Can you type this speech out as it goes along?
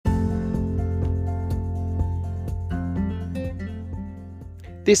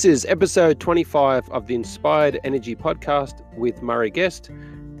This is episode 25 of the Inspired Energy podcast with Murray Guest.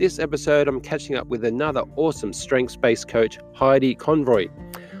 This episode, I'm catching up with another awesome strengths-based coach, Heidi Convery.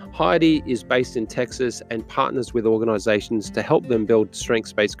 Heidi is based in Texas and partners with organizations to help them build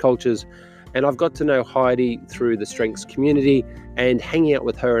strengths-based cultures. And I've got to know Heidi through the strengths community and hanging out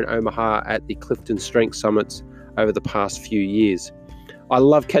with her in Omaha at the Clifton Strengths Summits over the past few years. I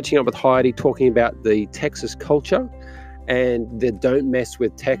love catching up with Heidi, talking about the Texas culture and the don't mess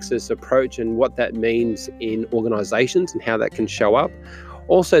with Texas approach and what that means in organizations and how that can show up.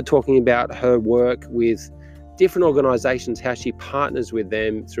 Also talking about her work with different organizations, how she partners with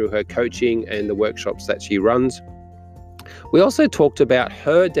them through her coaching and the workshops that she runs. We also talked about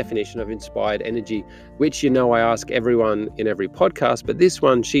her definition of inspired energy, which I ask everyone in every podcast, but this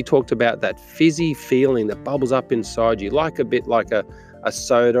one, she talked about that fizzy feeling that bubbles up inside you, like a bit like a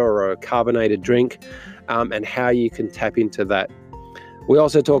soda or a carbonated drink, and how you can tap into that. We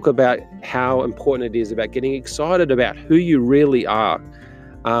also talk about how important it is about getting excited about who you really are,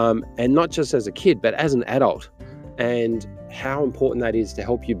 and not just as a kid, but as an adult, and how important that is to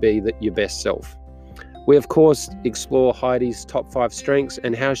help you be your best self. We, of course, explore Heidi's top 5 strengths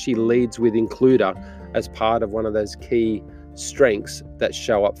and how she leads with includer as part of one of those key strengths that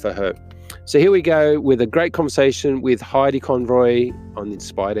show up for her. So here we go with a great conversation with Heidi Convery on the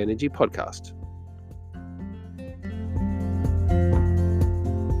Inspired Energy podcast.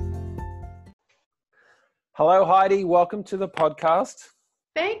 Hello, Heidi. Welcome to the podcast.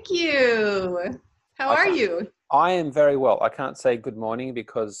 Thank you. How are you? I am very well. I can't say good morning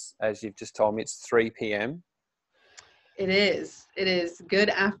because, as you've just told me, it's 3 p.m. It is. It is good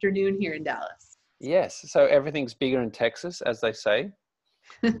afternoon here in Dallas. Yes. So everything's bigger in Texas, as they say.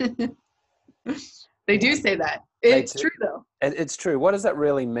 They do say that. It's true, though. It's true. What does that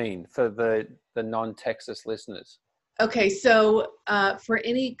really mean for the non-Texas listeners? Okay. So for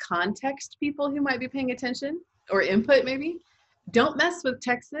any context people who might be paying attention or input, maybe, don't mess with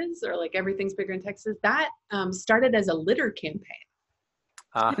Texas, or like everything's bigger in Texas. That started as a litter campaign.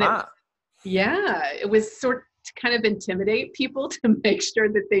 Uh-huh. It was sort of to kind of intimidate people to make sure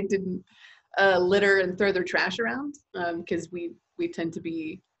that they didn't litter and throw their trash around, because we tend to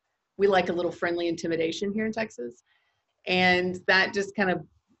be, we like a little friendly intimidation here in Texas. And that just kind of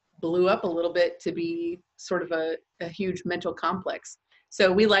blew up a little bit to be sort of a huge mental complex.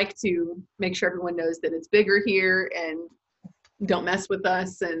 So we like to make sure everyone knows that it's bigger here and don't mess with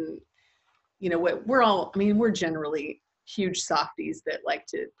us. And, we're generally huge softies that like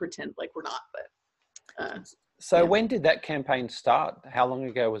to pretend like we're not. But So when did that campaign start? How long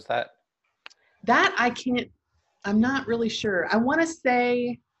ago was that? That I'm not really sure. I want to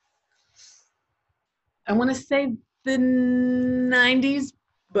say the 90s,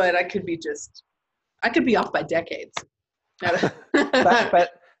 but I could be off by decades.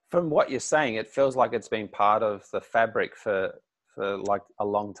 but from what you're saying, it feels like it's been part of the fabric for like a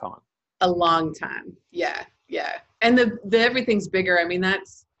long time. A long time. Yeah. And the everything's bigger. I mean,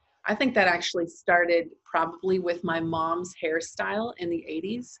 I think that actually started probably with my mom's hairstyle in the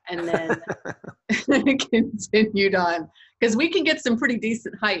 80s, and then continued on, because we can get some pretty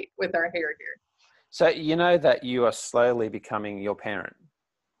decent height with our hair here. So you know that you are slowly becoming your parent.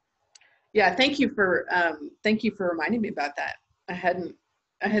 Yeah, thank you for reminding me about that. I hadn't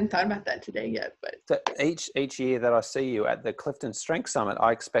thought about that today yet, but so each year that I see you at the Clifton Strength Summit,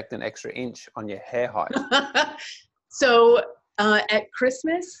 I expect an extra inch on your hair height. So at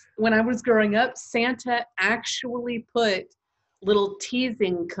Christmas, when I was growing up, Santa actually put little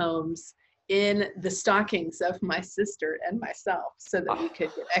teasing combs in the stockings of my sister and myself so that we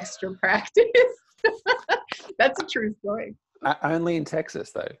could get extra practice. That's a true story. Only in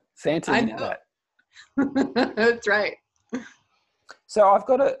Texas, though. Santa did that. That's right. So I've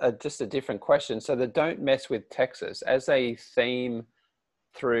got just a different question. So the don't mess with Texas as a theme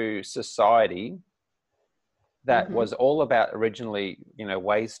through society that was all about originally,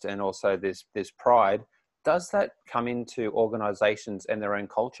 waste and also this pride. Does that come into organizations and their own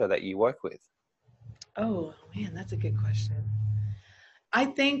culture that you work with? Oh man, that's a good question. I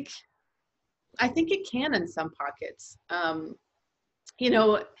think it can in some pockets.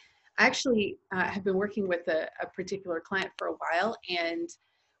 I actually have been working with a particular client for a while, and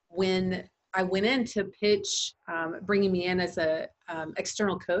when I went in to pitch bringing me in as a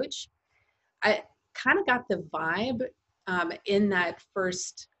external coach, I kind of got the vibe in that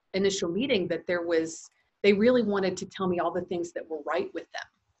first initial meeting that they really wanted to tell me all the things that were right with them.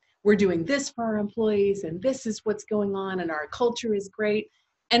 We're doing this for our employees, and this is what's going on, and our culture is great.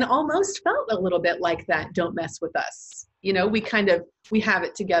 And almost felt a little bit like that, don't mess with us. We have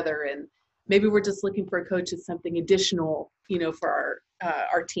it together, and maybe we're just looking for a coach as something additional, for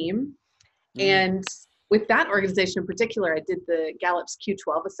our team. And with that organization in particular, I did the Gallup's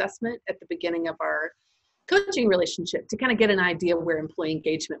Q12 assessment at the beginning of our coaching relationship to kind of get an idea where employee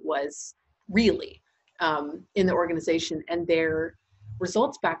engagement was really in the organization. And their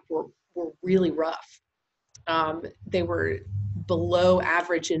results back were really rough. They were below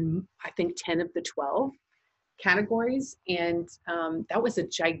average in, I think, 10 of the 12 categories. And that was a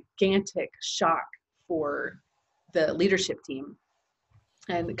gigantic shock for the leadership team.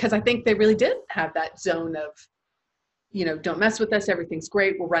 And because I think they really did have that zone of, don't mess with us. Everything's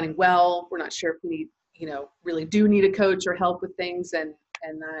great. We're running well. We're not sure if we need, really do need a coach or help with things. And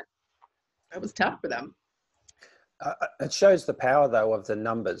that was tough for them. It shows the power, though, of the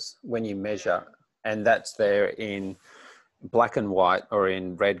numbers when you measure, and that's there in black and white, or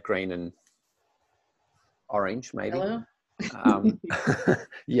in red, green, and orange, maybe. Yellow.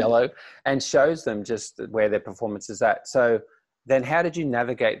 Yellow, and shows them just where their performance is at. So then how did you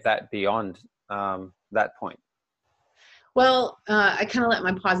navigate that beyond that point? Well, I kind of let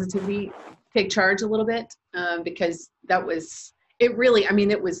my positivity take charge a little bit because that was a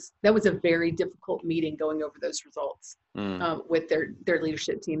very difficult meeting, going over those results with their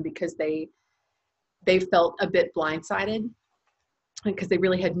leadership team, because they felt a bit blindsided because they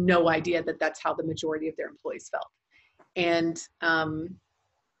really had no idea that that's how the majority of their employees felt. And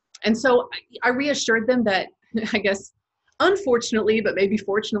so I reassured them that, I guess, unfortunately, but maybe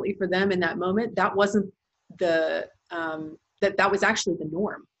fortunately for them in that moment, that wasn't that was actually the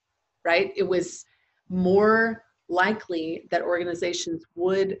norm, right? It was more likely that organizations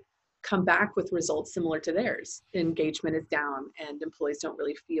would come back with results similar to theirs. Engagement is down and employees don't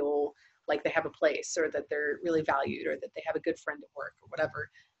really feel like they have a place, or that they're really valued, or that they have a good friend at work, or whatever.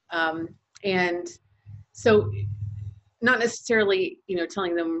 And so not necessarily,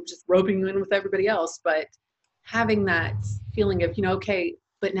 telling them, just roping you in with everybody else, but having that feeling of, okay,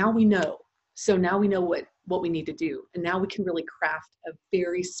 but now we know. So now we know what we need to do. And now we can really craft a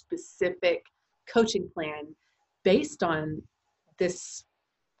very specific coaching plan based on this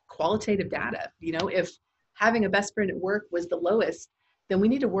qualitative data. If having a best friend at work was the lowest, then we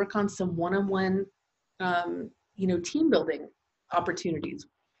need to work on some one-on-one, team building opportunities,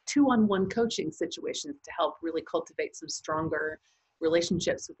 two-on-one coaching situations to help really cultivate some stronger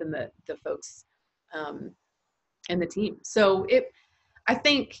relationships within the folks and the team. So I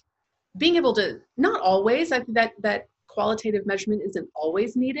think being able to, not always, I think that qualitative measurement isn't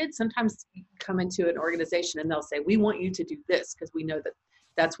always needed. Sometimes you come into an organization and they'll say, we want you to do this because we know that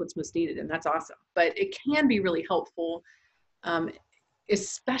that's what's most needed, and that's awesome. But it can be really helpful,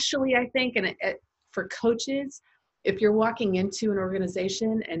 especially, I think, and for coaches, if you're walking into an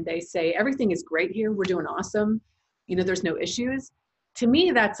organization and they say, everything is great here, we're doing awesome, there's no issues. To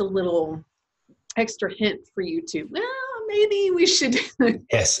me, that's a little extra hint for you to, well, maybe we should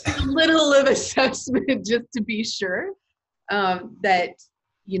yes, do a little of assessment just to be sure that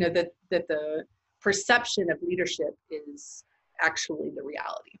the perception of leadership is actually the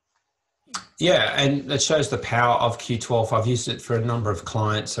reality. Yeah, and it shows the power of Q12. I've used it for a number of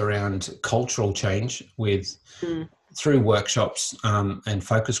clients around cultural change through workshops and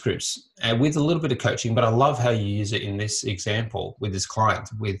focus groups, and with a little bit of coaching. But I love how you use it in this example with this client,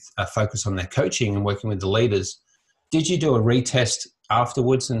 with a focus on their coaching and working with the leaders. Did you do a retest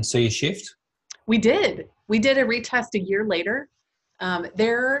afterwards and see a shift? We did. We did a retest a year later.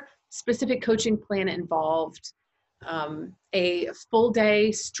 Their specific coaching plan involved a full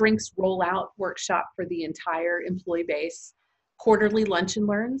day strengths rollout workshop for the entire employee base, quarterly lunch and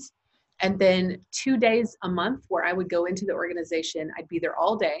learns, and then 2 days a month where I would go into the organization. I'd be there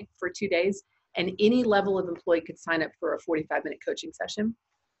all day for 2 days, and any level of employee could sign up for a 45-minute coaching session.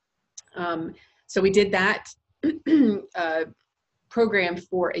 So we did that program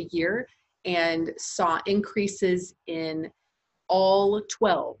for a year and saw increases in all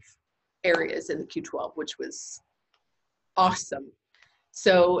 12 areas in the Q12, which was awesome.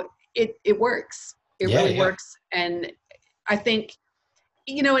 So it works. It really works. And I think,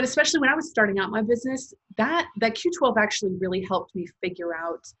 and especially when I was starting out my business, that Q12 actually really helped me figure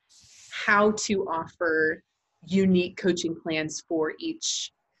out how to offer unique coaching plans for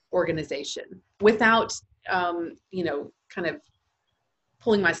each organization without, kind of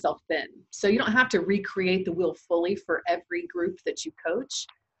pulling myself thin. So you don't have to recreate the wheel fully for every group that you coach,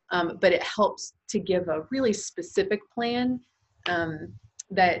 but it helps to give a really specific plan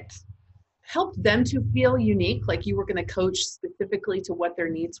that helped them to feel unique, like you were going to coach specifically to what their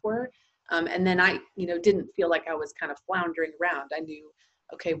needs were. And then I, didn't feel like I was kind of floundering around. I knew,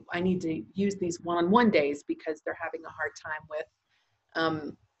 okay, I need to use these one-on-one days because they're having a hard time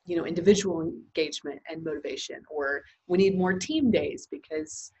with individual engagement and motivation, or we need more team days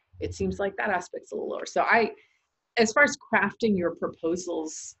because it seems like that aspect's a little lower. So as far as crafting your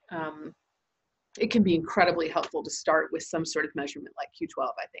proposals, it can be incredibly helpful to start with some sort of measurement like Q12,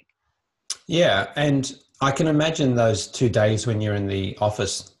 I think. Yeah, and I can imagine those 2 days when you're in the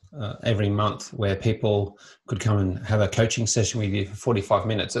office every month where people could come and have a coaching session with you for 45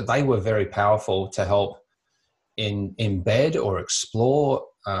 minutes. They were very powerful to help embed or explore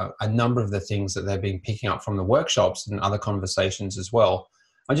a number of the things that they've been picking up from the workshops and other conversations as well.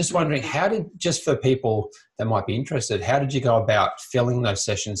 I'm just wondering, just for people that might be interested, how did you go about filling those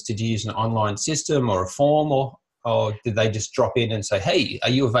sessions? Did you use an online system or a form, or did they just drop in and say, hey, are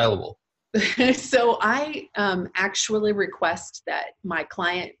you available? So I actually request that my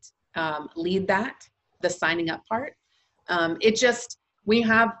client lead the signing up part. We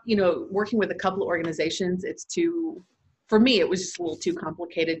have, working with a couple of organizations, for me, it was just a little too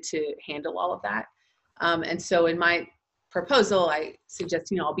complicated to handle all of that. And so in my proposal, I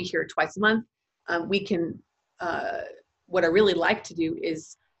suggest, I'll be here twice a month. What I really like to do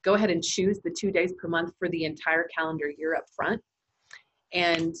is go ahead and choose the 2 days per month for the entire calendar year up front.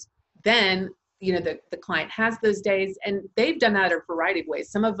 And then, the client has those days, and they've done that in a variety of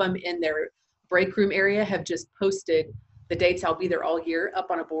ways. Some of them in their break room area have just posted the dates I'll be there all year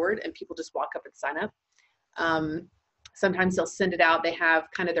up on a board, and people just walk up and sign up. Sometimes they'll send it out. They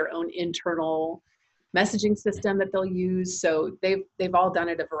have kind of their own internal messaging system that they'll use. So they've all done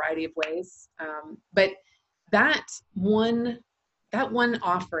it a variety of ways. But that one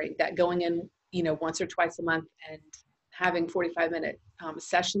offering, that going in, once or twice a month and having 45-minute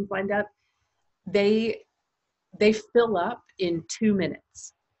sessions lined up, they fill up in 2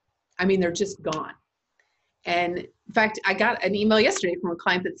 minutes. I mean, they're just gone. And in fact, I got an email yesterday from a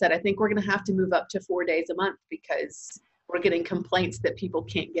client that said, I think we're going to have to move up to 4 days a month because we're getting complaints that people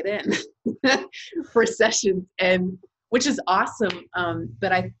can't get in for sessions, and which is awesome.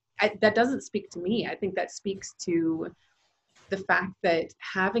 But I that doesn't speak to me. I think that speaks to the fact that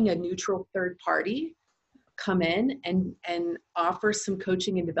having a neutral third party come in and offer some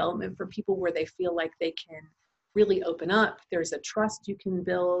coaching and development for people where they feel like they can really open up. There's a trust you can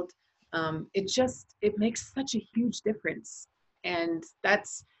build. It makes such a huge difference. And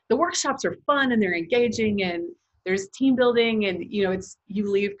the workshops are fun and they're engaging, and there's team building, and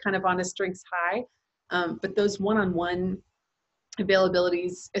you leave kind of on a strengths high. But those one-on-one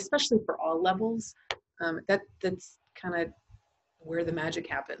availabilities, especially for all levels, that's kind of where the magic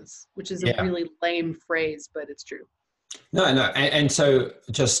happens, which is a really lame phrase, but it's true. No. And so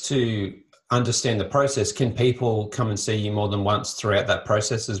just to understand the process, can people come and see you more than once throughout that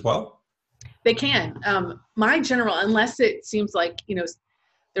process as well? They can. Unless it seems like,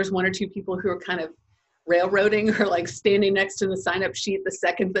 there's 1 or 2 people who are kind of railroading or like standing next to the sign-up sheet the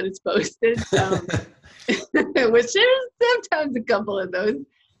second that it's posted, which there's sometimes a couple of those.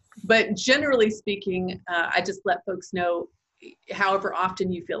 But generally speaking, I just let folks know however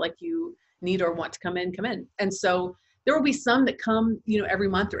often you feel like you need or want to come in. And so there will be some that come, every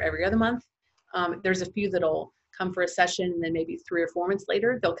month or every other month. There's a few that'll come for a session, and then maybe 3 or 4 months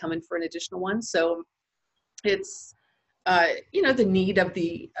later, they'll come in for an additional one. So it's, the need of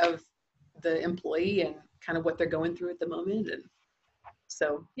the employee and kind of what they're going through at the moment. And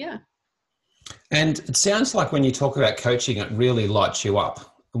so, yeah. And it sounds like when you talk about coaching, it really lights you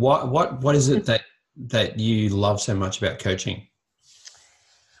up. What is it that you love so much about coaching?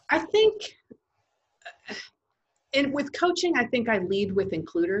 I think with coaching, I think I lead with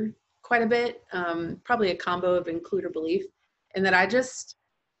includer quite a bit, probably a combo of includer belief, and that I just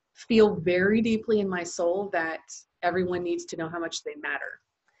feel very deeply in my soul that everyone needs to know how much they matter.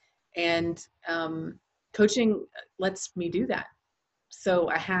 And coaching lets me do that. So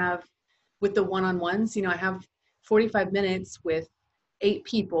I have, with the one-on-ones, I have 45 minutes with 8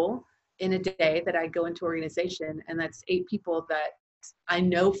 people in a day that I go into organization, and that's 8 people that I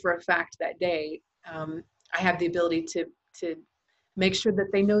know for a fact that day. I have the ability to make sure that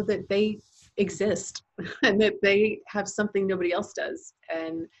they know that they exist and that they have something nobody else does,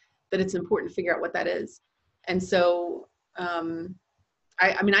 and that it's important to figure out what that is. And so,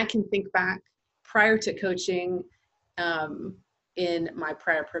 I can think back prior to coaching, in my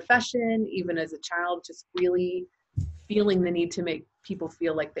prior profession, even as a child, just really feeling the need to make people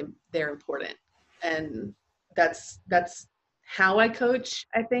feel like they're important. And that's how I coach,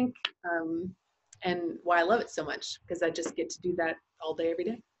 I think, and why I love it so much, because I just get to do that all day, every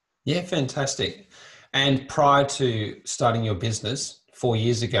day. Yeah, fantastic. And prior to starting your business 4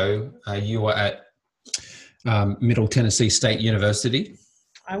 years ago, you were at Middle Tennessee State University.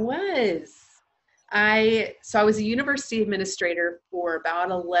 I was. So I was a university administrator for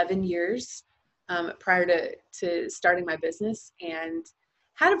about 11 years prior to starting my business, and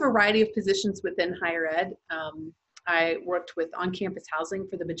had a variety of positions within higher ed. I worked with on-campus housing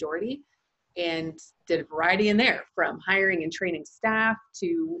for the majority and did a variety in there, from hiring and training staff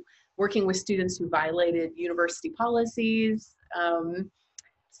to working with students who violated university policies,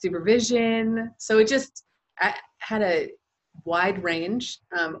 supervision. So I had a wide range,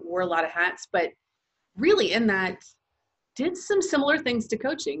 wore a lot of hats, but really in that did some similar things to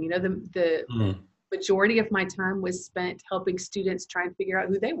coaching. The majority of my time was spent helping students try and figure out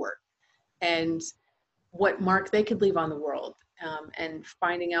who they were and what mark they could leave on the world, and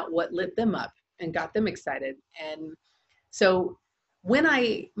finding out what lit them up and got them excited. And so when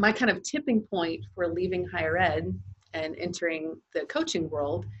my kind of tipping point for leaving higher ed and entering the coaching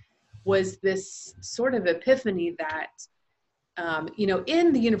world was this sort of epiphany that,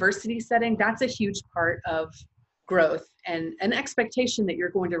 in the university setting, that's a huge part of growth and an expectation that you're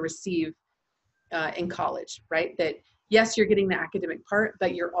going to receive in college, right? That yes, you're getting the academic part,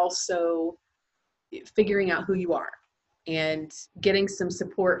 but you're also figuring out who you are and getting some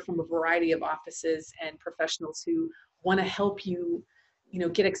support from a variety of offices and professionals who want to help you,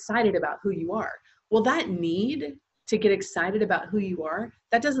 get excited about who you are. Well, that need to get excited about who you are,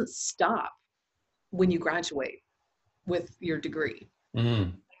 that doesn't stop when you graduate with your degree.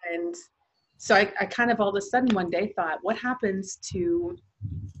 And so I kind of all of a sudden one day thought, what happens to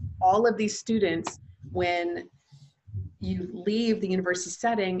all of these students when you leave the university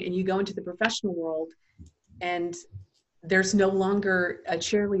setting and you go into the professional world, and there's no longer a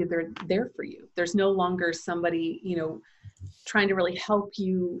cheerleader there for you. There's no longer somebody, trying to really help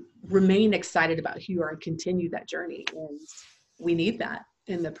you remain excited about who you are and continue that journey. And we need that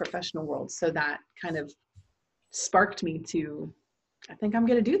in the professional world. So that kind of sparked me to, I think I'm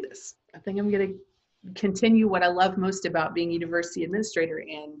going to do this. I think I'm going to continue what I love most about being a university administrator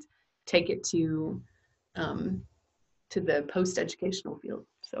and take it to the post-educational field.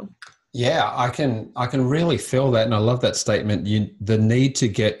 So yeah, I can really feel that, and I love that statement. The need to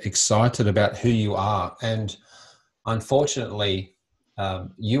get excited about who you are, and unfortunately,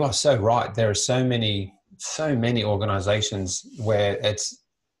 you are so right. There are so many organizations where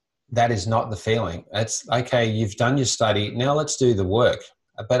that is not the feeling. It's okay. You've done your study. Now let's do the work.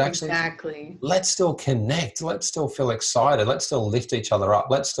 But actually, exactly. Let's still connect. Let's still feel excited. Let's still lift each other up.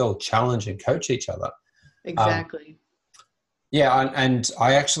 Let's still challenge and coach each other. Exactly. Yeah, and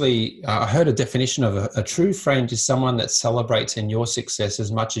I actually I heard a definition of a true friend is someone that celebrates in your success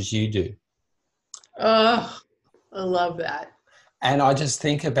as much as you do. Oh, I love that. And I just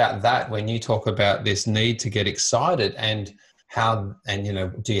think about that when you talk about this need to get excited and how,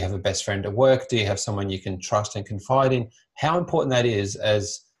 and do you have a best friend at work? Do you have someone you can trust and confide in? How important that is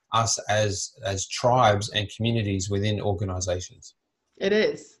as us as tribes and communities within organizations. It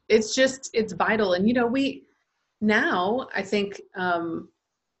is. It's vital. And, now I think,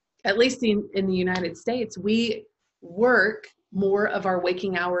 at least in the United States, we work more of our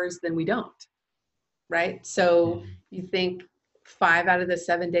waking hours than we don't, right? So you think 5 out of the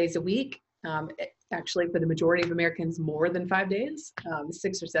 7 days a week, actually for the majority of Americans, more than 5 days,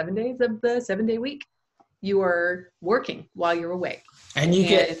 6 or 7 days of the 7-day week, you are working while you're awake. And you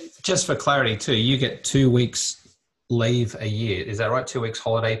get, just for clarity too, you get 2 weeks leave a year. Is that right? 2 weeks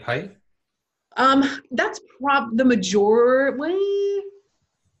holiday pay? That's the majority.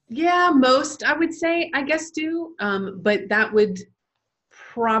 Yeah, most I would say, I guess, do. But that would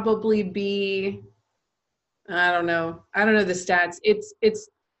probably be, I don't know the stats. It's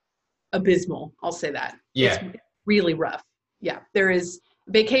abysmal. I'll say that. Yeah. It's really rough. Yeah. There is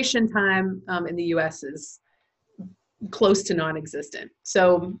vacation time in the US is close to non-existent.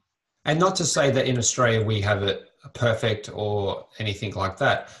 So, and not to say that in Australia we have it perfect or anything like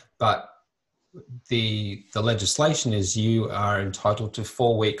that, but the legislation is you are entitled to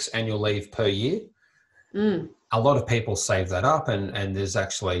 4 weeks annual leave per year. A lot of people save that up, and there's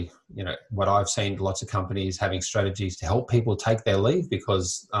actually, what I've seen, lots of companies having strategies to help people take their leave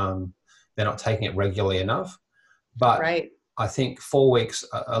because they're not taking it regularly enough. But right. I think 4 weeks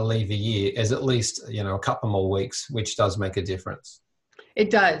a leave a year is at least, a couple more weeks, which does make a difference. It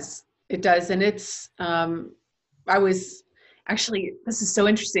does. And it's, I was actually, this is so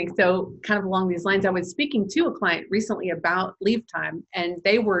interesting. So kind of along these lines, I was speaking to a client recently about leave time, and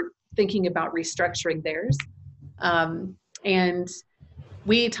they were thinking about restructuring theirs. And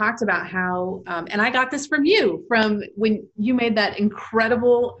we talked about how, and I got this from when you made that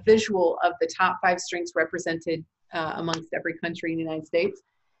incredible visual of the top 5 strengths represented amongst every country in the United States.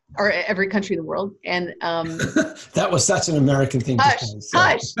 or every country in the world. And that was such an American thing to say.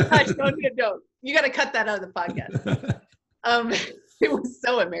 Hush, don't. You got to cut that out of the podcast. It was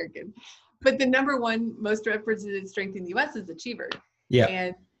so American. But the number one most represented strength in the U.S. is achiever. Yeah.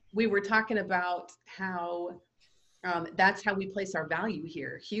 And we were talking about how that's how we place our value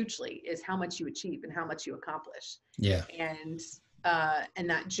here hugely, is how much you achieve and how much you accomplish. Yeah. And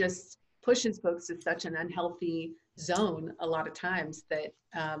that just pushes folks to such an unhealthy zone a lot of times that,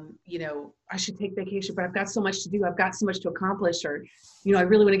 I should take vacation, but I've got so much to do. I've got so much to accomplish, or, I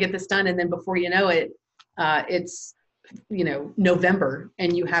really want to get this done. And then before you know it, it's, November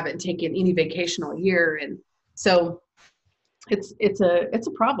and you haven't taken any vacation all year. And so it's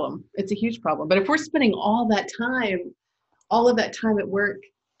a problem. It's a huge problem. But if we're spending all of that time at work,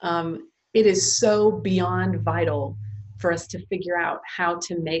 it is so beyond vital for us to figure out how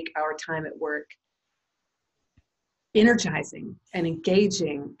to make our time at work energizing and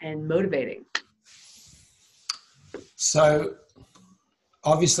engaging and motivating. So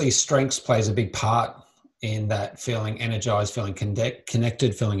obviously strengths plays a big part in that, feeling energized, feeling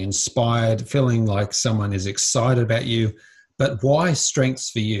connected, feeling inspired, feeling like someone is excited about you. But why strengths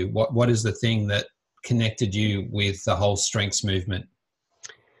for you? What is the thing that connected you with the whole strengths movement?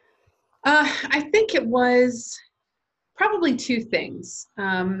 I think it was probably two things.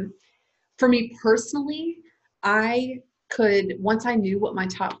 For me personally, I could, once I knew what my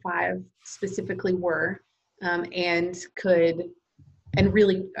top 5 specifically were, and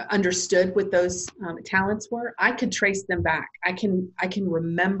really understood what those talents were, I could trace them back. I can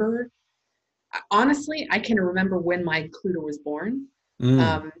remember, honestly, I can remember when my includer was born.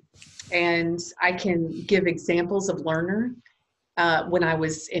 And I can give examples of learner when I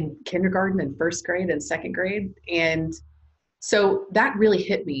was in kindergarten and first grade and second grade. And so that really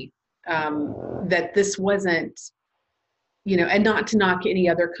hit me, that this wasn't, and not to knock any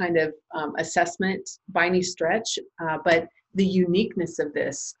other kind of assessment by any stretch, but the uniqueness of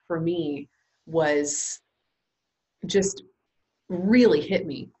this for me was just really hit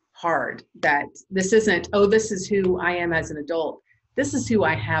me hard, that this isn't, this is who I am as an adult. This is who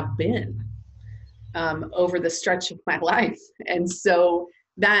I have been over the stretch of my life. And so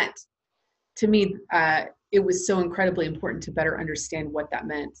that, to me, it was so incredibly important to better understand what that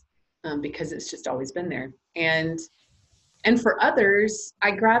meant, because it's just always been there. And for others, I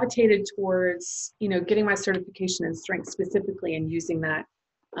gravitated towards, getting my certification in strength specifically and using that,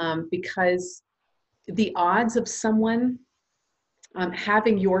 because the odds of someone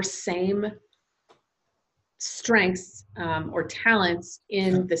having your same strengths or talents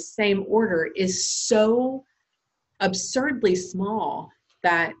in the same order is so absurdly small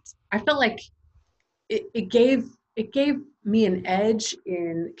that I felt like it gave me an edge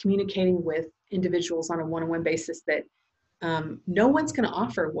in communicating with individuals on a one-on-one basis that no one's going to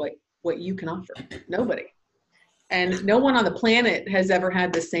offer what you can offer. Nobody. And no one on the planet has ever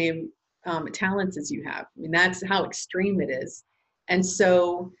had the same talents as you have. I mean, that's how extreme it is. And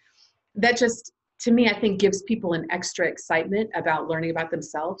so that just, to me, I think gives people an extra excitement about learning about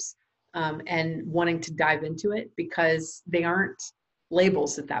themselves, and wanting to dive into it, because they aren't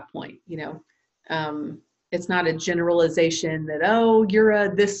labels at that point. It's not a generalization that,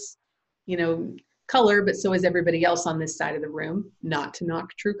 you're this, color, but so is everybody else on this side of the room. Not to knock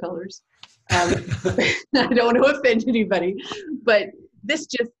true colors. I don't want to offend anybody, but this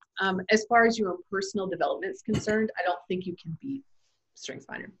just, as far as your personal development is concerned, I don't think you can beat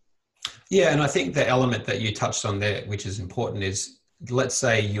StrengthsFinder. Yeah, and I think the element that you touched on there, which is important, is, let's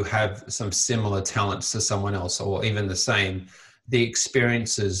say you have some similar talents to someone else, or even the same, the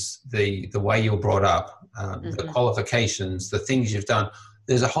experiences, the way you're brought up, the qualifications, the things you've done.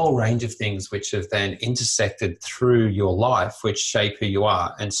 There's a whole range of things which have then intersected through your life, which shape who you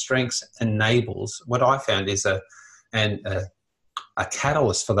are. And strengths enables, what I found is a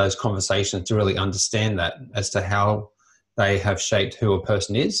catalyst for those conversations to really understand that, as to how they have shaped who a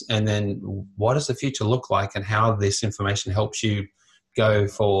person is, and then what does the future look like, and how this information helps you go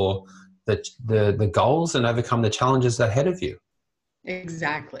for the goals and overcome the challenges ahead of you.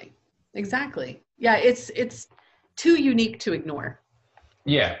 Exactly. Yeah, it's too unique to ignore.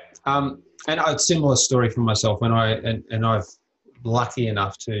 Yeah. And a similar story for myself, when I've lucky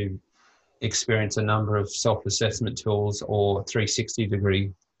enough to experience a number of self-assessment tools or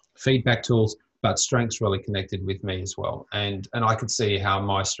 360-degree feedback tools, but strengths really connected with me as well. And I could see how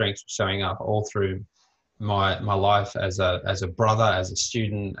my strengths were showing up all through my life, as a brother, as a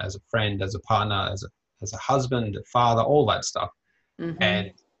student, as a friend, as a partner, as a husband, a father, all that stuff.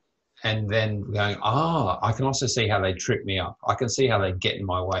 And then going, I can also see how they trip me up. I can see how they get in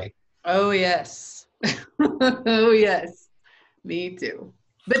my way. Oh, yes. Oh, yes. Me too.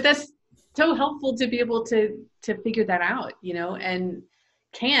 But that's so helpful to be able to figure that out, and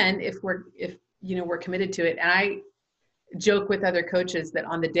if we're committed to it. And I joke with other coaches that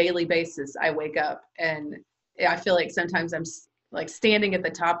on the daily basis, I wake up and I feel like sometimes I'm like standing at the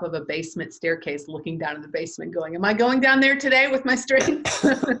top of a basement staircase, looking down in the basement going, am I going down there today with my strength?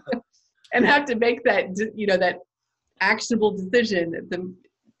 And have to make that, that actionable decision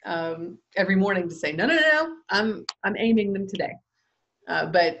every morning to say, no, I'm aiming them today.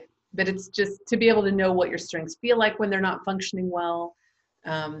 But it's just to be able to know what your strengths feel like when they're not functioning well,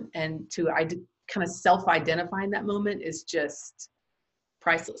 and to kind of self-identify in that moment is just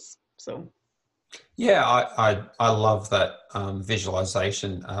priceless. So. Yeah, I love that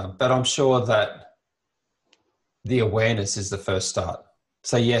visualization, but I'm sure that the awareness is the first start.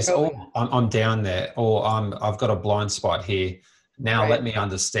 So yes, I'm down there, or I've got a blind spot here. Now let me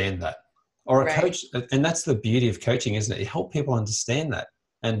understand that. Or a coach, and that's the beauty of coaching, isn't it? You help people understand that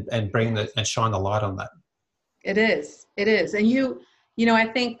and bring and shine the light on that. It is, and I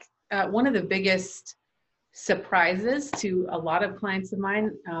think one of the biggest surprises to a lot of clients of mine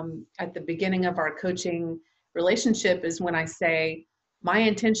at the beginning of our coaching relationship is when I say, my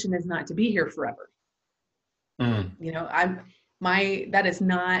intention is not to be here forever.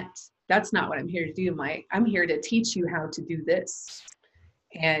 That's not what I'm here to do. I'm here to teach you how to do this,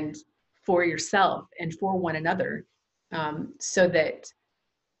 and for yourself and for one another, so that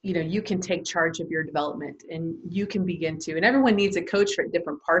you can take charge of your development and you can begin to, and everyone needs a coach for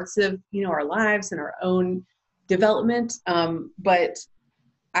different parts of, our lives and our own development. But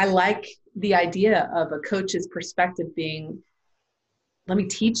I like the idea of a coach's perspective being, let me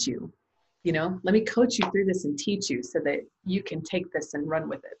teach you, let me coach you through this and teach you so that you can take this and run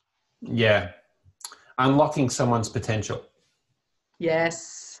with it. Yeah. Unlocking someone's potential.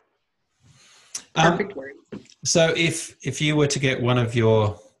 Yes. Perfect word. So if you were to get one of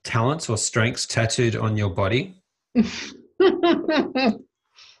your talents or strengths tattooed on your body.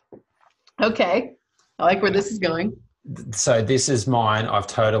 Okay. I like where this is going. So this is mine. I've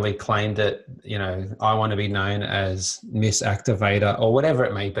totally claimed it. I want to be known as Miss Activator or whatever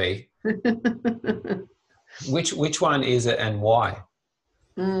it may be. Which one is it and why?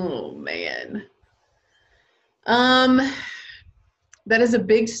 Oh man. That is a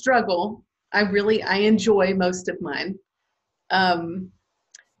big struggle. I enjoy most of mine.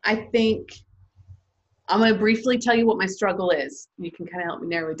 I think I'm going to briefly tell you what my struggle is. You can kind of help me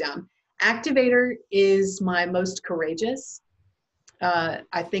narrow it down. Activator is my most courageous.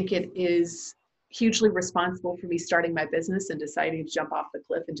 I think it is hugely responsible for me starting my business and deciding to jump off the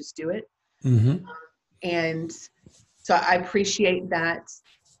cliff and just do it. Mm-hmm. And so I appreciate that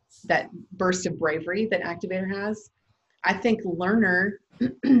burst of bravery that Activator has. I think learner,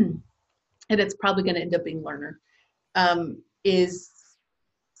 and it's probably going to end up being learner, is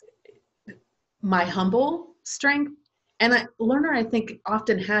my humble strength. And learner, I think,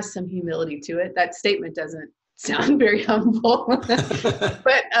 often has some humility to it. That statement doesn't sound very humble,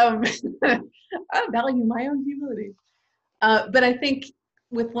 but I value my own humility. But I think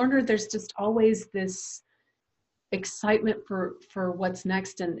with learner, there's just always this excitement for what's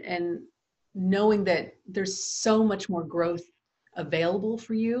next, and knowing that there's so much more growth available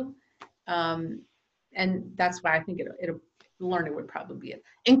for you. And that's why I think learner would probably be it.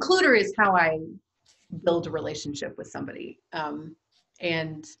 Includer is how I build a relationship with somebody,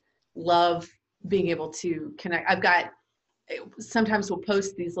 and love being able to connect. Sometimes we'll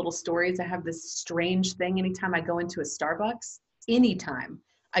post these little stories. I have this strange thing. Anytime I go into a Starbucks,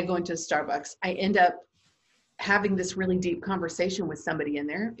 I end up having this really deep conversation with somebody in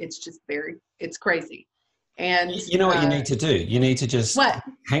there. It's just it's crazy. And you know what you need to do? You need to just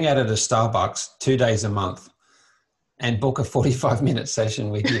hang out at a Starbucks 2 days a month and book a 45-minute session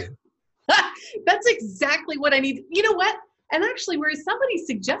with you. That's exactly what I need. You know what? And actually, somebody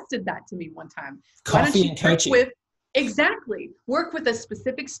suggested that to me one time. Coffee and coaching. Work with a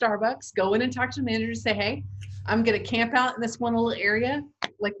specific Starbucks, go in and talk to the manager, say, hey, I'm going to camp out in this one little area,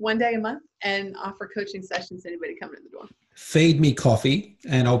 like 1 day a month, and offer coaching sessions to anybody coming in the door. Feed me coffee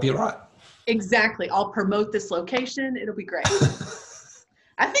and I'll be right. Exactly. I'll promote this location. It'll be great.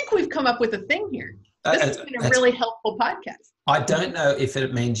 I think we've come up with a thing here. This has been a really helpful podcast. I don't know if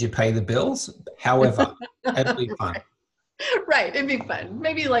it means you pay the bills. However, it'll be fun. Right. It'd be fun.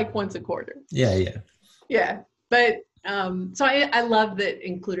 Maybe like once a quarter. Yeah. But so I love that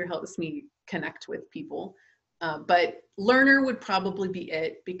Includer helps me connect with people. But learner would probably be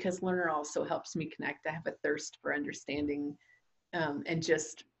it, because learner also helps me connect. I have a thirst for understanding, and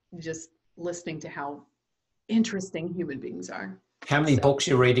just listening to how interesting human beings are. How many books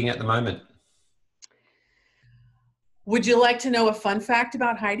are you reading at the moment? Would you like to know a fun fact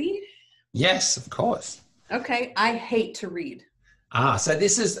about Heidi? Yes, of course. Okay. I hate to read. So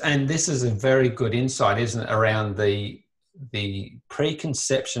this is a very good insight, isn't it, around the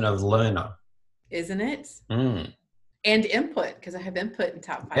preconception of learner. Isn't it? Mm. And input, because I have input in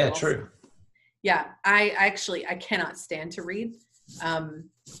top 5. Yeah, also. true. Yeah, I cannot stand to read.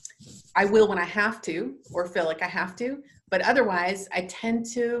 I will when I have to or feel like I have to, but otherwise I tend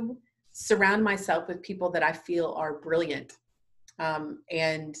to surround myself with people that I feel are brilliant.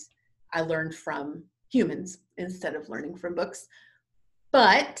 And I learned from humans instead of learning from books.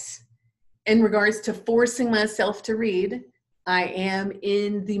 But in regards to forcing myself to read, I am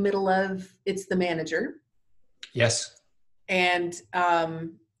in the middle of It's the Manager. Yes. And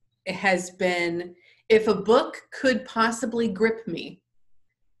it has been, if a book could possibly grip me,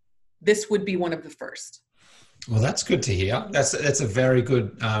 this would be one of the first. Well, that's good to hear. That's a very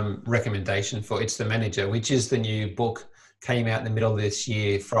good recommendation for It's the Manager, which is the new book, came out in the middle of this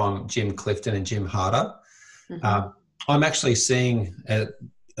year from Jim Clifton and Jim Harder. Mm-hmm. I'm actually seeing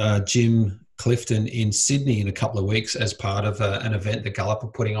Jim Clifton in Sydney in a couple of weeks as part of an event that Gallup are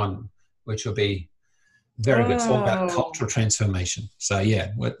putting on, which will be very good. It's all about cultural transformation. So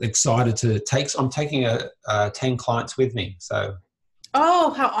yeah, we're excited to I'm taking 10 clients with me. So.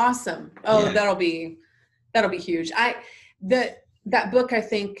 Oh, how awesome. Oh, yeah. that'll be huge. That book, I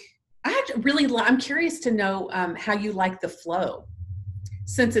think I'm curious to know how you like the flow,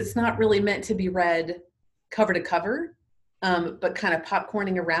 since it's not really meant to be read cover to cover, but kind of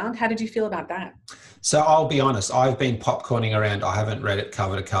popcorning around. How did you feel about that? So I'll be honest, I've been popcorning around. I haven't read it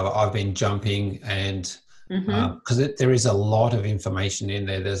cover to cover. I've been jumping and because there is a lot of information in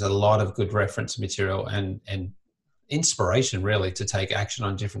there. There's a lot of good reference material and inspiration really to take action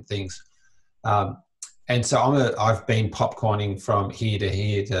on different things. And so I've been popcorning from here to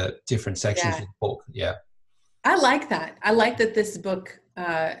here to different sections of the book. Yeah. I like that. I like that this book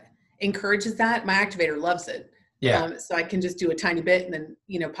encourages that. My activator loves it. Yeah. So I can just do a tiny bit and then,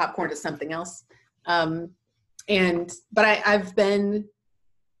 popcorn to something else. But I've been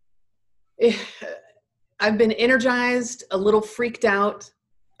energized, a little freaked out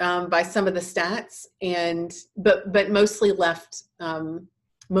by some of the stats, but mostly left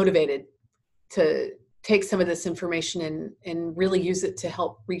motivated to take some of this information and really use it to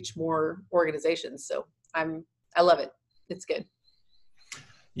help reach more organizations. So I love it. It's good.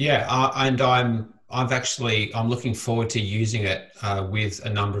 Yeah, and I'm looking forward to using it with a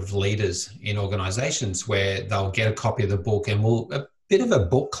number of leaders in organizations where they'll get a copy of the book and a bit of a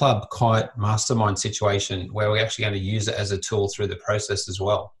book club kind mastermind situation where we're actually going to use it as a tool through the process as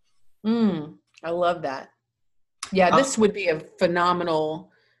well. I love that. Yeah, this would be a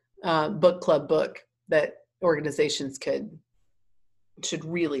phenomenal book club book that organizations should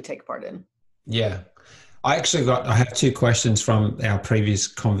really take part in. Yeah. I have 2 questions from our previous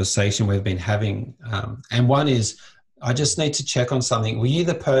conversation we've been having. And one is, I just need to check on something. Were you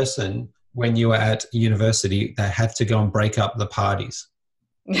the person when you were at university that had to go and break up the parties?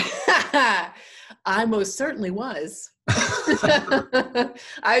 I most certainly was.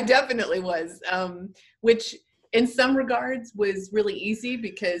 I definitely was, which in some regards was really easy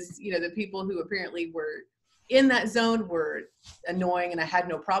because, the people who apparently were in that zone were annoying and I had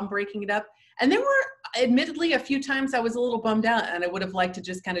no problem breaking it up. And there were admittedly a few times I was a little bummed out and I would have liked to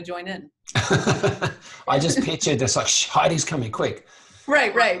just kind of join in. I just pictured this like, Heidi's coming quick.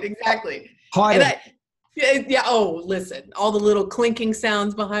 Right, exactly. Heidi. Yeah. Oh, listen, all the little clinking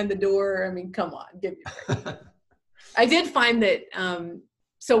sounds behind the door. I mean, come on, give me a break. I did find that,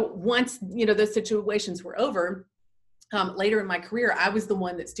 so once, those situations were over, later in my career, I was the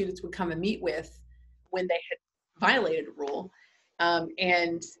one that students would come and meet with when they had violated a rule.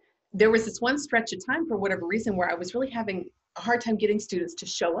 And there was this one stretch of time for whatever reason where I was really having a hard time getting students to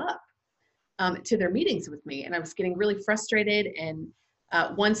show up to their meetings with me. And I was getting really frustrated. And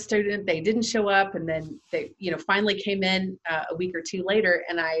one student, they didn't show up. And then they, finally came in a week or 2 later.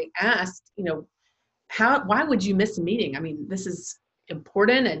 And I asked, why would you miss a meeting? I mean, this is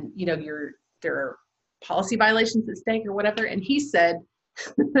important and, there are policy violations at stake or whatever. And he said,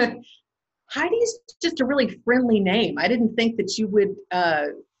 Heidi's just a really friendly name. I didn't think that you would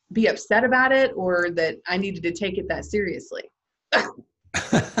be upset about it or that I needed to take it that seriously. So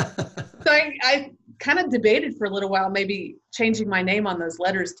I kind of debated for a little while, maybe changing my name on those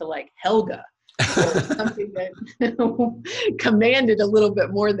letters to like Helga or something that commanded a little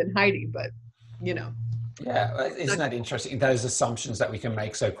bit more than Heidi, but Yeah, isn't that interesting? Those assumptions that we can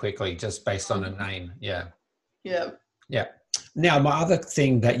make so quickly just based on a name. Yeah. Now, my other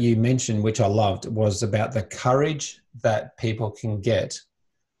thing that you mentioned, which I loved, was about the courage that people can get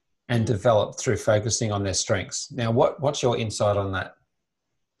and develop through focusing on their strengths. Now, what's your insight on that?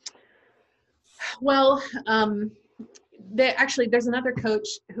 Well, there's another coach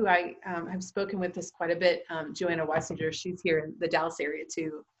who I have spoken with this quite a bit, Joanna Weisinger. She's here in the Dallas area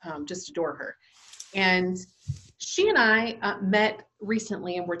too. Just adore her. And she and I met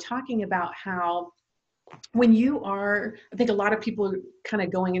recently, and we're talking about how when you are, I think a lot of people are kind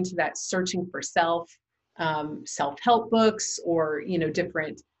of going into that searching for self-help books, or,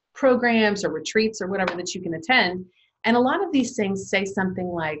 different programs or retreats or whatever that you can attend. And a lot of these things say something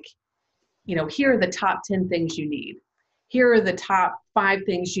like, here are the top 10 things you need. Here are the top 5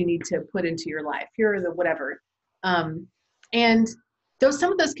 things you need to put into your life. Here are the whatever. And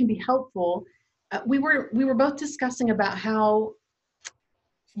some of those can be helpful. We were both discussing about how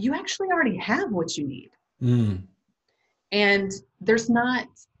you actually already have what you need. And it's not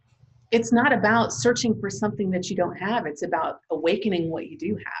about searching for something that you don't have. It's about awakening what you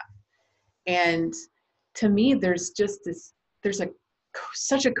do have. And to me, there's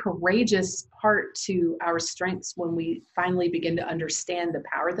such a courageous part to our strengths when we finally begin to understand the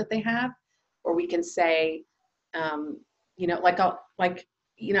power that they have, or we can say, Activator.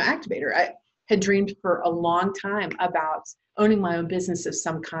 I had dreamed for a long time about owning my own business of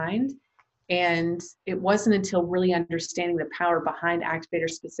some kind. And it wasn't until really understanding the power behind Activator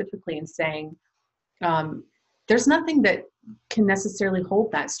specifically and saying, there's nothing that can necessarily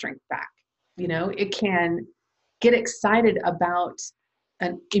hold that strength back. It can get excited about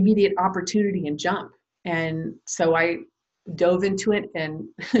an immediate opportunity and jump. And so I dove into it and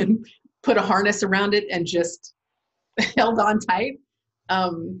put a harness around it and just held on tight.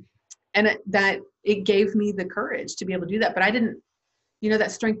 And it gave me the courage to be able to do that. But I didn't,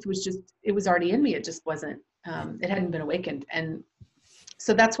 that strength it was already in me. It just wasn't, it hadn't been awakened. And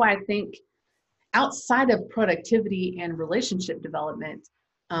so that's why I think outside of productivity and relationship development,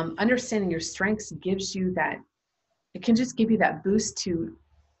 understanding your strengths gives you that, it can just give you that boost to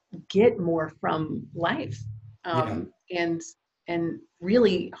get more from life. And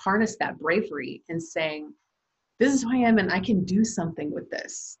really harness that bravery and saying, this is who I am and I can do something with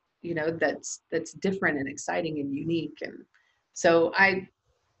this, that's different and exciting and unique. And so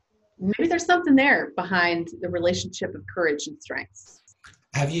maybe there's something there behind the relationship of courage and strengths.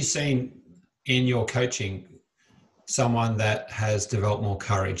 Have you seen in your coaching someone that has developed more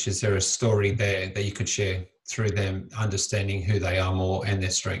courage? Is there a story there that you could share through them understanding who they are more and their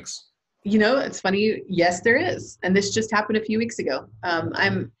strengths? It's funny. Yes, there is. And this just happened a few weeks ago.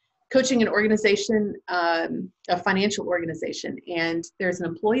 I'm coaching an organization, a financial organization, and there's an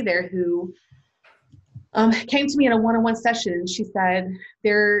employee there who came to me in a one-on-one session. She said,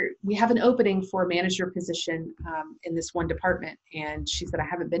 we have an opening for a manager position in this one department. And she said, I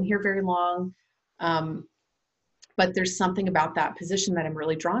haven't been here very long, but there's something about that position that I'm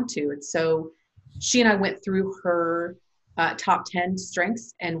really drawn to. And so she and I went through her top 10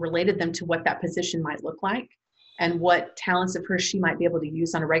 strengths and related them to what that position might look like and what talents of hers she might be able to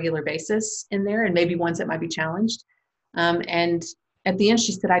use on a regular basis in there, and maybe ones that might be challenged. And at the end,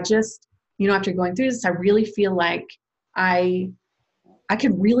 she said, after going through this, I really feel like I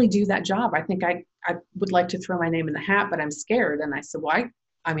could really do that job. I think I would like to throw my name in the hat, but I'm scared. And I said, well,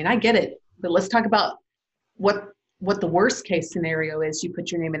 I get it, but let's talk about what the worst case scenario is. You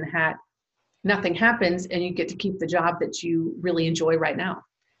put your name in the hat, nothing happens, and you get to keep the job that you really enjoy right now.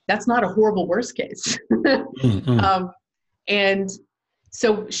 That's not a horrible worst case. And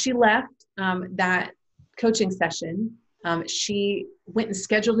so she left that coaching session. She went and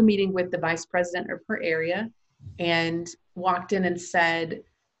scheduled a meeting with the vice president of her area and walked in and said,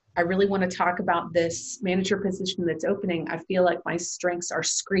 I really want to talk about this manager position that's opening. I feel like my strengths are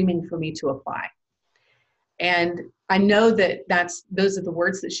screaming for me to apply. And I know that those are the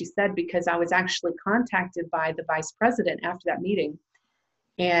words that she said, because I was actually contacted by the vice president after that meeting.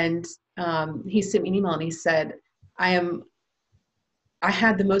 And he sent me an email and he said, I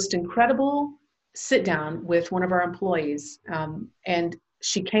had the most incredible sit down with one of our employees. And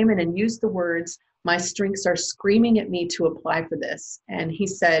she came in and used the words, my strengths are screaming at me to apply for this. And he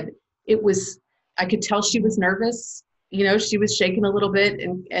said, I could tell she was nervous. She was shaking a little bit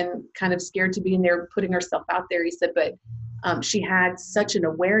and kind of scared to be in there, putting herself out there. He said, but she had such an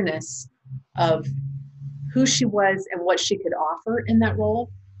awareness of who she was and what she could offer in that role,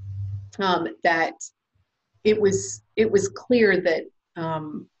 that it was clear that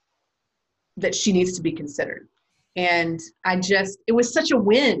that she needs to be considered. And it was such a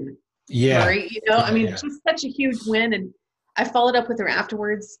win. Yeah. Murray, just such a huge win. And I followed up with her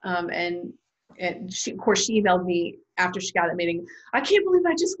afterwards. And she emailed me after she got that meeting. I can't believe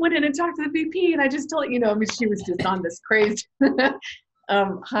I just went in and talked to the VP and I just told she was just on this craze.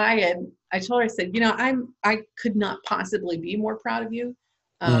 hi, and I told her, I said, I could not possibly be more proud of you.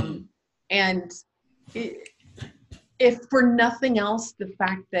 And if for nothing else, the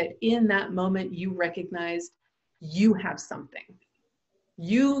fact that in that moment you recognized you have something,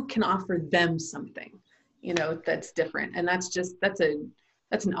 you can offer them something, that's different. And that's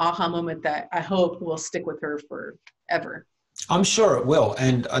an aha moment that I hope will stick with her forever. I'm sure it will.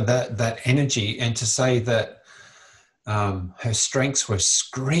 And that energy, and to say that her strengths were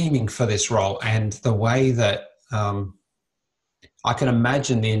screaming for this role, and the way that I can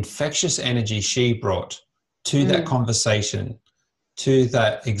imagine the infectious energy she brought to that conversation, to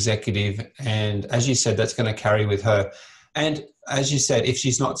that executive. And as you said, that's going to carry with her. And as you said, if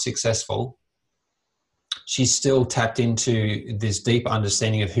she's not successful, she's still tapped into this deep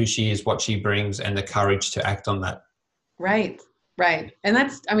understanding of who she is, what she brings, and the courage to act on that. Right. And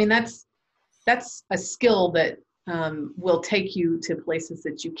that's a skill that will take you to places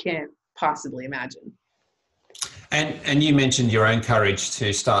that you can't possibly imagine. And you mentioned your own courage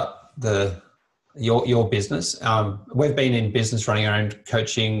to start your business. We've been in business running our own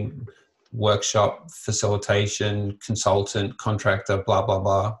coaching, workshop, facilitation, consultant, contractor, blah, blah,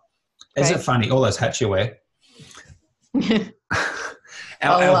 blah. Isn't it funny, all those hats you wear? A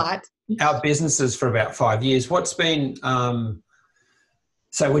lot. Our businesses for about 5 years. What's been,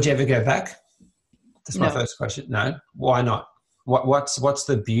 so would you ever go back? That's my first question. No? Why not? What's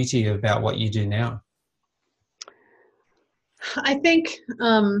the beauty about what you do now? I think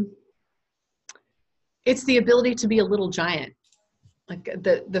it's the ability to be a little giant, like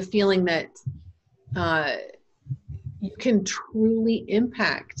the feeling that you can truly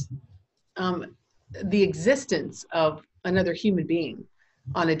impact the existence of another human being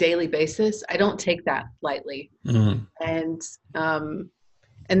on a daily basis. I don't take that lightly. And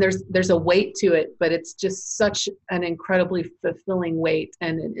there's a weight to it, but it's just such an incredibly fulfilling weight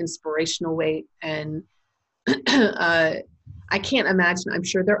and an inspirational weight. And I can't imagine, I'm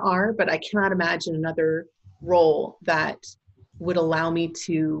sure there are, but I cannot imagine another role that would allow me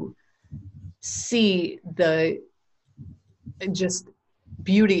to see the just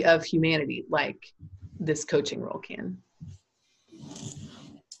beauty of humanity like this coaching role can.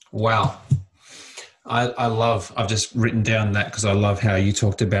 Wow. I've just written down that because I love how you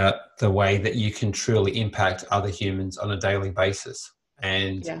talked about the way that you can truly impact other humans on a daily basis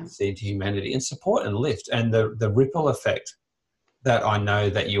and see into humanity and support and lift, and the ripple effect that I know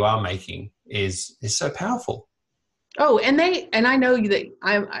that you are making is so powerful. Oh, and I know that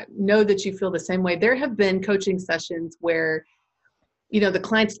I know that you feel the same way. There have been coaching sessions where, the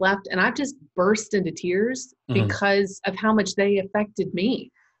clients left and I've just burst into tears because of how much they affected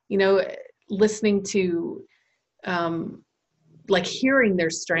me. Listening to, like hearing their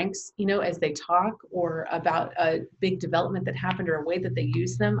strengths, as they talk, or about a big development that happened or a way that they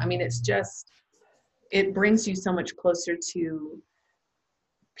use them. I mean, it brings you so much closer to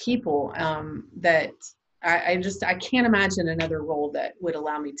people that I can't imagine another role that would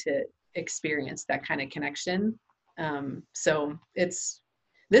allow me to experience that kind of connection. So this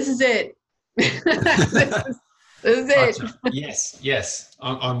is it. This is it. Yes.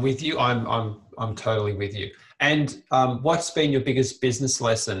 I'm with you. I'm totally with you. And what's been your biggest business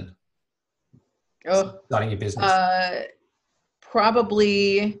lesson? Starting your business.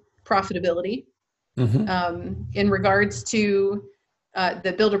 Probably profitability. In regards to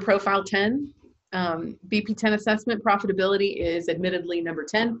the Builder Profile 10, BP 10 assessment, profitability is admittedly number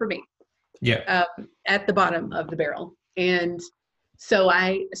 10 for me. Yeah. At the bottom of the barrel. And so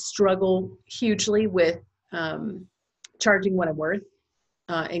I struggle hugely with charging what I'm worth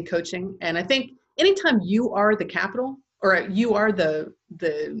in coaching. And I think anytime you are the capital, or you are the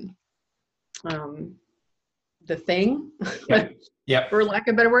thing, for lack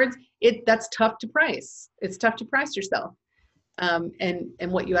of better words, that's tough to price. It's tough to price yourself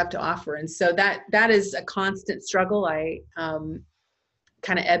and what you have to offer. And so that is a constant struggle. I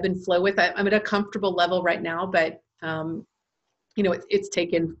kind of ebb and flow with. I'm at a comfortable level right now, but it's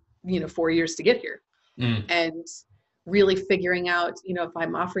taken 4 years to get here. And really figuring out, if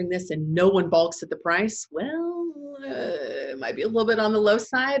I'm offering this and no one balks at the price, well, it might be a little bit on the low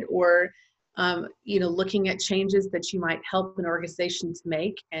side, or looking at changes that you might help an organization to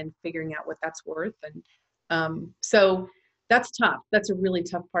make and figuring out what that's worth. And so that's tough. That's a really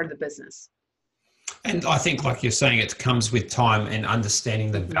tough part of the business. And I think, like you're saying, it comes with time and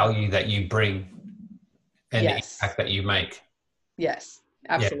understanding the value that you bring and the impact that you make. Yes,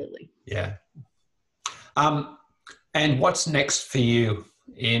 absolutely. Yeah. And what's next for you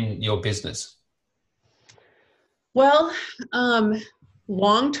in your business? Well,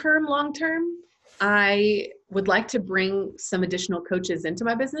 long term, I would like to bring some additional coaches into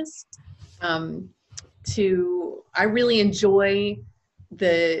my business. I really enjoy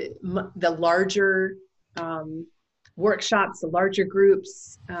the larger workshops, the larger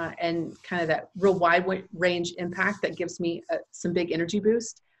groups, and kind of that real wide range impact that gives me some big energy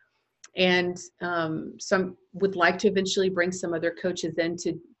boost. And so I would like to eventually bring some other coaches in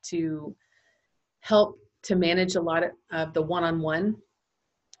to help to manage a lot of the one-on-one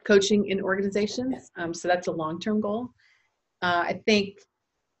coaching in organizations. So that's a long-term goal. I think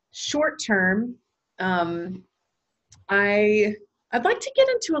short-term, I'd like to get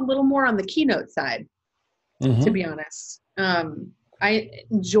into a little more on the keynote side, to be honest. I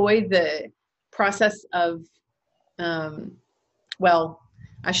enjoy the process of, well,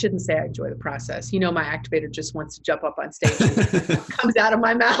 I shouldn't say I enjoy the process. My activator just wants to jump up on stage and comes out of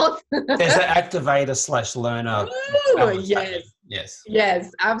my mouth. There's an activator / learner. Ooh,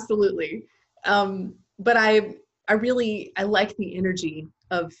 yes, absolutely. But I like the energy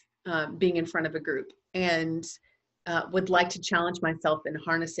of being in front of a group, and would like to challenge myself in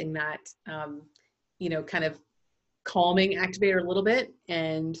harnessing that, kind of calming activator a little bit,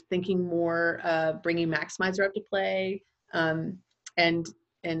 and thinking more, bringing Maximizer up to play, and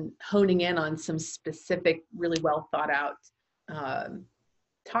honing in on some specific, really well thought out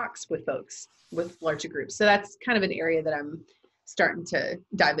talks with folks, with larger groups. So that's kind of an area that I'm starting to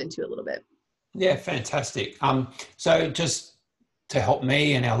dive into a little bit. Yeah, fantastic. So just to help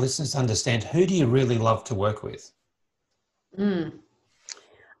me and our listeners understand, who do you really love to work with? I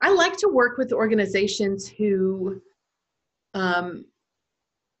like to work with organizations who,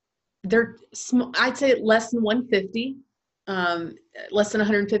 they're small, I'd say less than 150, less than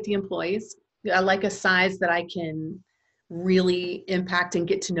 150 employees. I like a size that I can really impact and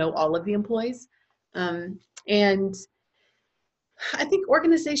get to know all of the employees. And I think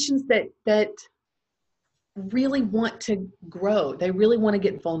organizations that really want to grow, they really want to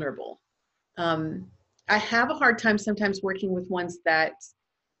get vulnerable. I have a hard time sometimes working with ones that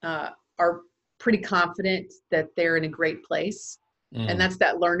are pretty confident that they're in a great place. And that's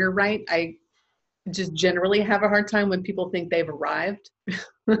that learner, right? I just generally have a hard time when people think they've arrived.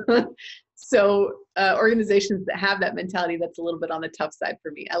 So organizations that have that mentality, that's a little bit on the tough side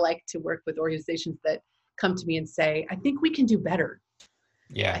for me. I like to work with organizations that come to me and say, I think we can do better.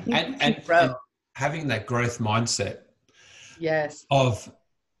 Yeah. And having that growth mindset. Yes. Of,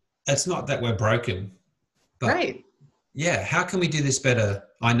 it's not that we're broken, but right. Yeah, how can we do this better?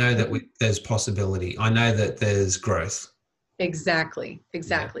 I know that there's possibility. I know that there's growth. Exactly.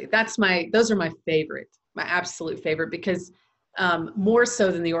 Yeah. Those are my absolute favorite, because more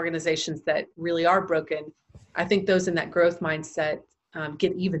so than the organizations that really are broken, I think those in that growth mindset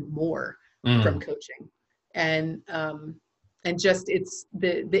get even more from coaching. And just it's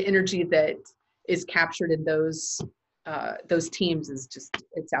the energy that is captured in those teams is just,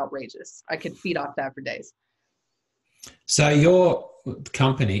 it's outrageous. I could feed off that for days. So your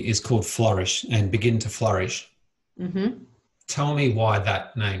company is called Flourish and Begin to Flourish. Mm-hmm. Tell me why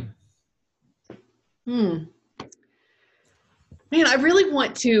that name. Man, I really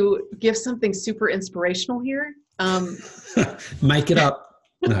want to give something super inspirational here. Make it up.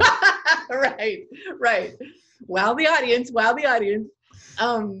 No. Right. Wow the audience.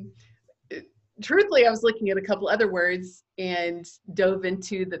 Truthfully, I was looking at a couple other words and dove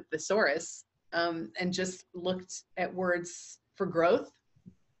into the thesaurus, and just looked at words for growth.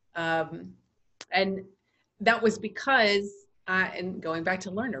 And that was because, and going back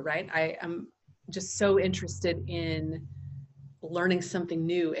to learner, right? I am just so interested in learning something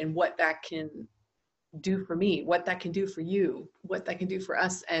new and what that can do for me, what that can do for you, what that can do for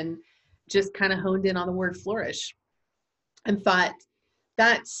us, and just kind of honed in on the word flourish and thought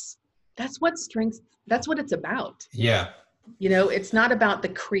that's what it's about. Yeah. It's not about the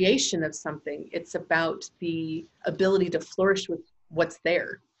creation of something. It's about the ability to flourish with what's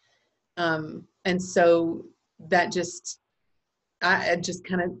there. And so that I just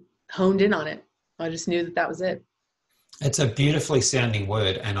kind of honed in on it. I just knew that was it. It's a beautifully sounding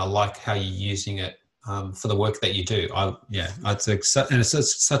word, and I like how you're using it for the work that you do.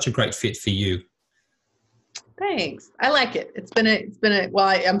 It's such a great fit for you. Thanks. I like it. It's been well,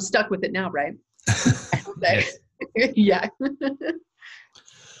 I'm stuck with it now, right? Yeah.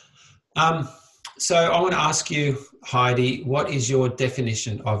 So I want to ask you, Heidi, what is your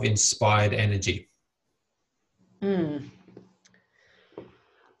definition of inspired energy? I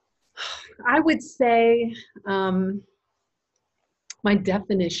would say my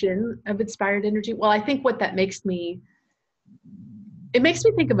definition of inspired energy, well, I think what that makes me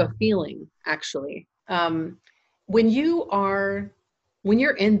think of a feeling, actually. When you're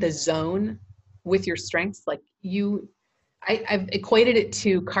in the zone with your strengths, like I've equated it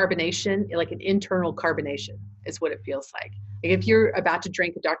to carbonation, like an internal carbonation is what it feels like. Like if you're about to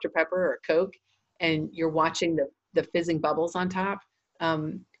drink a Dr. Pepper or a Coke and you're watching the fizzing bubbles on top,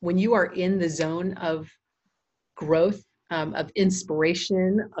 when you are in the zone of growth, of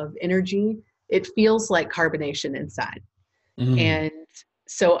inspiration, of energy, it feels like carbonation inside. And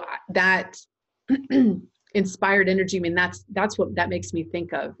so that inspired energy, I mean, that's what that makes me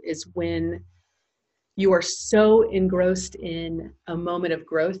think of, is when you are so engrossed in a moment of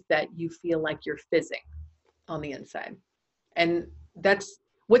growth that you feel like you're fizzing on the inside. And that's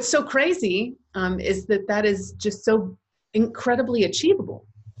what's so crazy, is that is just so incredibly achievable.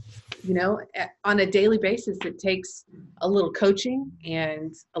 You know, on a daily basis, it takes a little coaching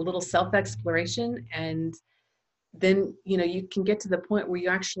and a little self-exploration. And then, you know, you can get to the point where you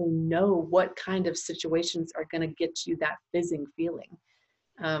actually know what kind of situations are going to get you that fizzing feeling.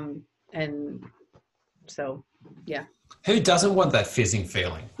 And so, yeah. Who doesn't want that fizzing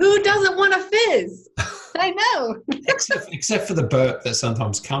feeling? Who doesn't want to fizz? I know. except for the burp that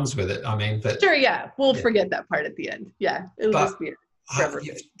sometimes comes with it. I mean, but sure, yeah. We'll forget that part at the end. Yeah, it'll just be forever.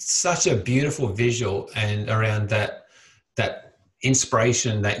 Such a beautiful visual, and around that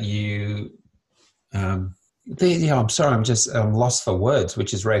inspiration that you. I'm sorry, I'm lost for words,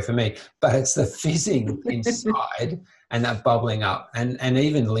 which is rare for me. But it's the fizzing inside. And that bubbling up, and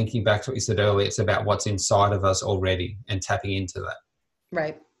even linking back to what you said earlier, it's about what's inside of us already and tapping into that.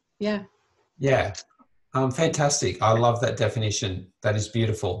 Right. Yeah. Yeah. Fantastic. I love that definition. That is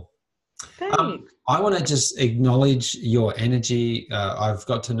beautiful. Thanks. I want to just acknowledge your energy. I've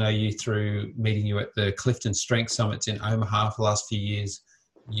got to know you through meeting you at the Clifton Strength Summits in Omaha for the last few years.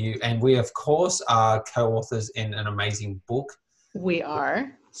 We, of course, are co-authors in an amazing book. We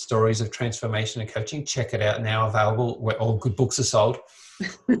are. Stories of Transformation and Coaching. Check it out, now available where all good books are sold.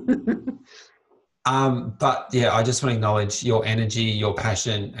 But yeah, I just want to acknowledge your energy, your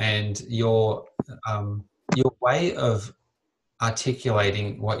passion, and your way of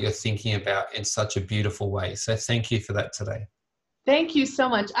articulating what you're thinking about in such a beautiful way. So thank you for that today. Thank you so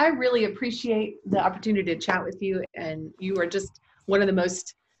much. I really appreciate the opportunity to chat with you, and you are just one of the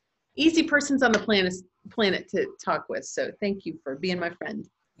most easy persons on the planet to talk with. So thank you for being my friend.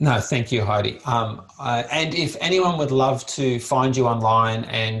 No, thank you, Heidi. And if anyone would love to find you online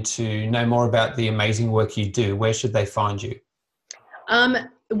and to know more about the amazing work you do, where should they find you? The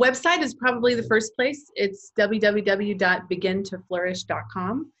website is probably the first place. It's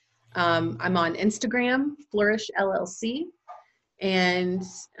www.begintoflourish.com. I'm on Instagram, Flourish LLC, and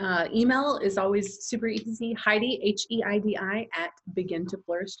email is always super easy, Heidi, HEIDI,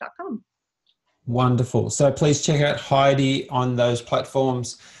 @begintoflourish.com. Wonderful. So please check out Heidi on those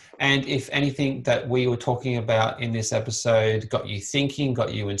platforms. And if anything that we were talking about in this episode got you thinking,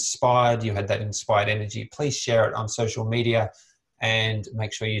 got you inspired, you had that inspired energy, please share it on social media and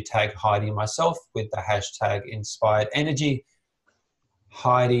make sure you tag Heidi and myself with the hashtag inspired energy.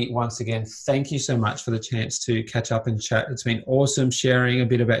 Heidi, once again, thank you so much for the chance to catch up and chat. It's been awesome sharing a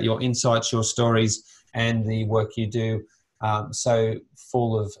bit about your insights, your stories, and the work you do. So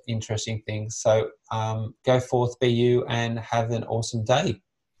full of interesting things. So go forth, be you, and have an awesome day.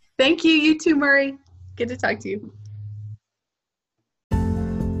 Thank you. You too, Murray. Good to talk to you.